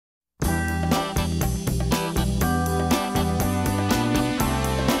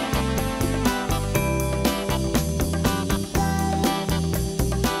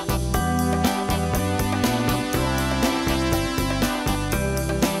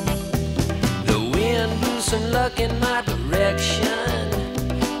some luck in my direction.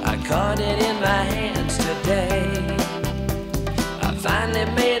 I caught it in my hands today. I finally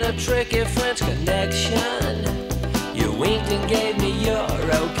made a tricky French connection. You winked and gave me your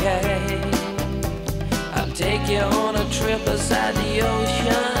okay. I'll take you on a trip beside the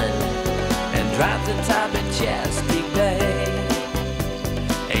ocean and drop the top in Chesapeake Bay.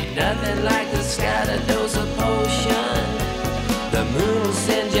 Ain't nothing like the sky to dose a potion. The moon will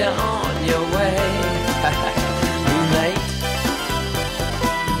send you on your way. Moonlight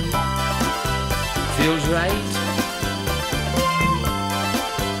feels right.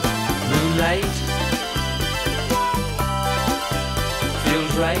 Moonlight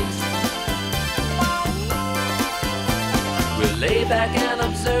feels right. We'll lay back and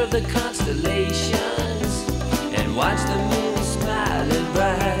observe the constellations and watch the moon smiling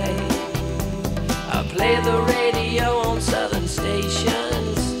bright. I'll play the radio on southern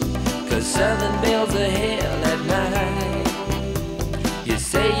stations, 'cause southern bells are hell at night. You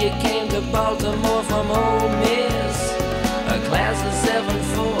say you came to Baltimore from Ole Miss, a class of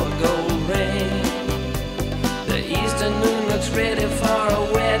 7-4 gold ring. The eastern moon looks ready for a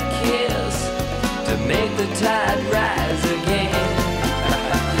wet kiss to make the tide rise again.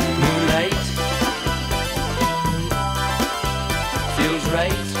 Moonlight feels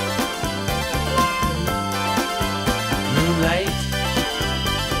right. Moonlight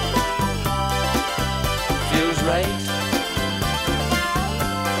feels right.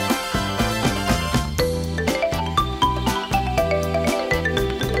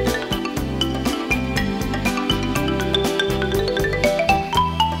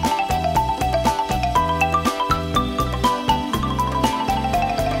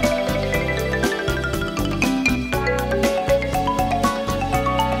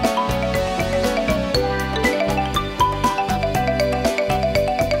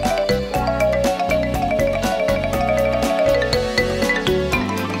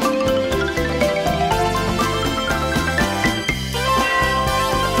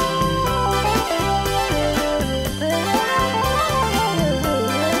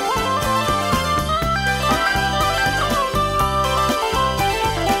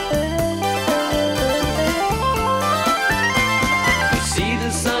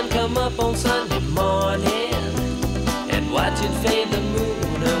 Up on Sunday morning and watch it fade the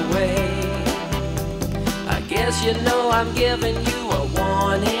moon away. I guess you know I'm giving you a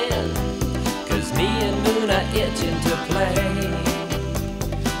warning, 'cause me and moon are itching to play.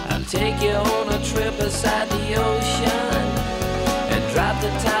 I'll take you on a trip beside the ocean and drop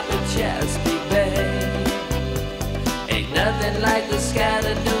the top